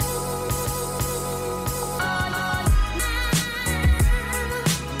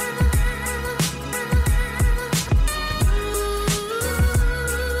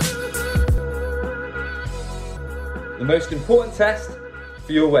most important test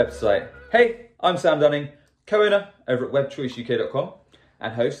for your website. Hey, I'm Sam Dunning, co-owner over at webchoiceuk.com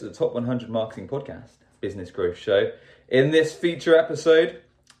and host of the Top 100 Marketing Podcast, Business Growth Show. In this feature episode,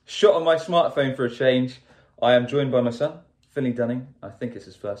 shot on my smartphone for a change, I am joined by my son, Finley Dunning. I think it's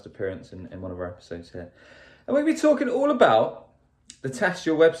his first appearance in one of our episodes here. And we'll be talking all about the test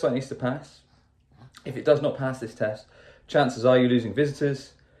your website needs to pass. If it does not pass this test, chances are you're losing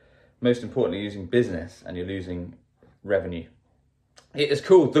visitors, most importantly, you're losing business, and you're losing revenue. It is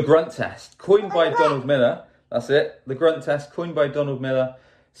called the Grunt Test, coined by Donald Miller. That's it, the Grunt Test, coined by Donald Miller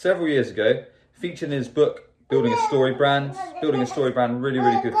several years ago, featured in his book, Building a Story Brand. Building a Story Brand, really,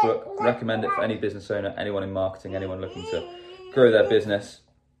 really good book. Recommend it for any business owner, anyone in marketing, anyone looking to grow their business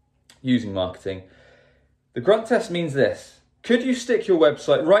using marketing. The Grunt Test means this. Could you stick your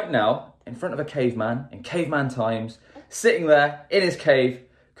website right now in front of a caveman, in caveman times, sitting there in his cave?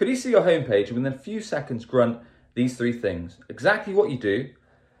 Could he see your homepage and within a few seconds grunt these three things? Exactly what you do,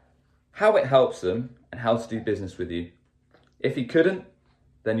 how it helps them, and how to do business with you. If he couldn't,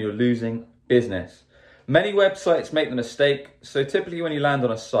 then you're losing business. Many websites make the mistake. So typically when you land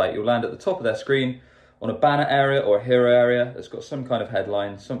on a site, you'll land at the top of their screen on a banner area or a hero area that's got some kind of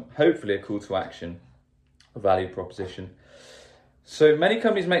headline, hopefully a call to action, a value proposition. So many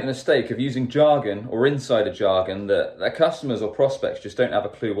companies make the mistake of using jargon or insider jargon that their customers or prospects just don't have a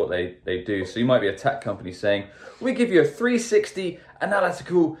clue what they do. So you might be a tech company saying, we give you a 360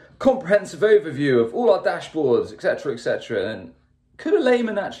 analytical comprehensive overview of all our dashboards, etc., etc. And could a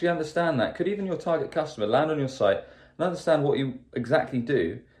layman actually understand that? Could even your target customer land on your site and understand what you exactly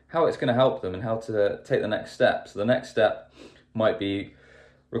do, how it's going to help them and how to take the next step? So the next step might be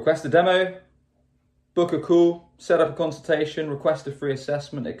request a demo, book a call, set up a consultation, request a free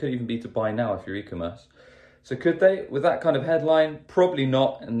assessment. It could even be to buy now if you're e-commerce. So could they, with that kind of headline? Probably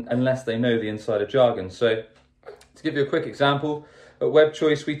not, unless they know the insider jargon. So to give you a quick example, at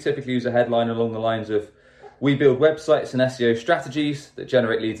WebChoice, we typically use a headline along the lines of, we build websites and SEO strategies that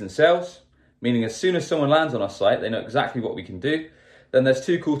generate leads and sales, meaning as soon as someone lands on our site, they know exactly what we can do. Then there's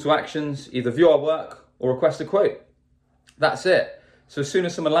two call to actions, either view our work or request a quote. That's it. So as soon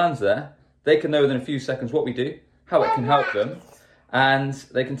as someone lands there, they can know within a few seconds what we do, how it can help them, and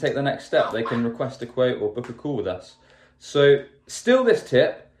they can take the next step. They can request a quote or book a call with us. So still this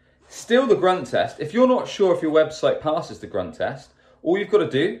tip, still the Grunt Test. If you're not sure if your website passes the Grunt Test, all you've got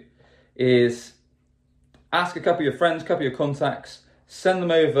to do is ask a couple of your friends, a couple of your contacts, send them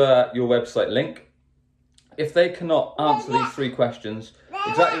over your website link. If they cannot answer these three questions,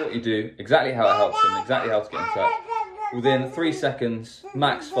 exactly what you do, exactly how it helps them, exactly how to get in touch, within 3 seconds,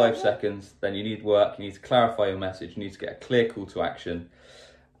 max 5 seconds, then you need work, you need to clarify your message, you need to get a clear call to action,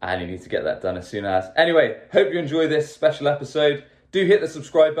 and you need to get that done as soon as. Anyway, hope you enjoy this special episode. Do hit the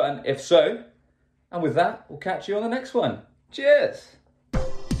subscribe button if so. And with that, we'll catch you on the next one. Cheers!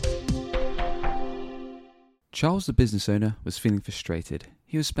 Charles, the business owner, was feeling frustrated.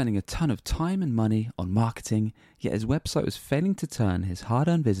 He was spending a ton of time and money on marketing, yet his website was failing to turn his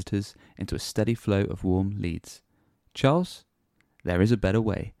hard-earned visitors into a steady flow of warm leads. Charles, there is a better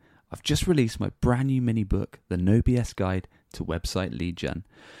way. I've just released my brand new mini book, The No BS Guide to Website Lead Gen.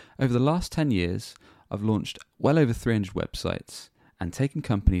 Over the last 10 years, I've launched well over 300 websites and taken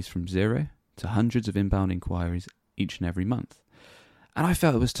companies from zero to hundreds of inbound inquiries each and every month. And I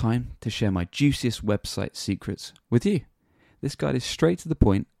felt it was time to share my juiciest website secrets with you. This guide is straight to the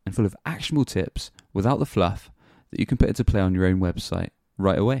point and full of actionable tips without the fluff that you can put into play on your own website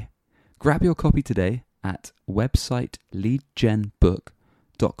right away. Grab your copy today at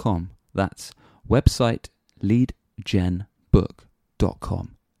websiteleadgenbook.com. That's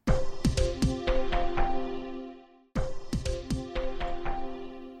websiteleadgenbook.com.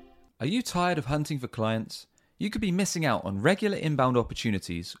 Are you tired of hunting for clients? You could be missing out on regular inbound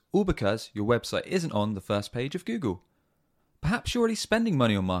opportunities, all because your website isn't on the first page of Google. Perhaps you're already spending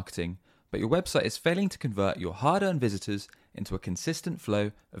money on marketing, but your website is failing to convert your hard-earned visitors into a consistent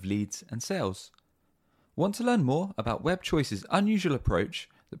flow of leads and sales. Want to learn more about WebChoice's unusual approach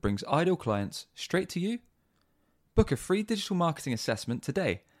that brings ideal clients straight to you? Book a free digital marketing assessment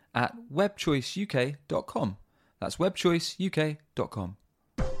today at webchoiceuk.com. That's webchoiceuk.com.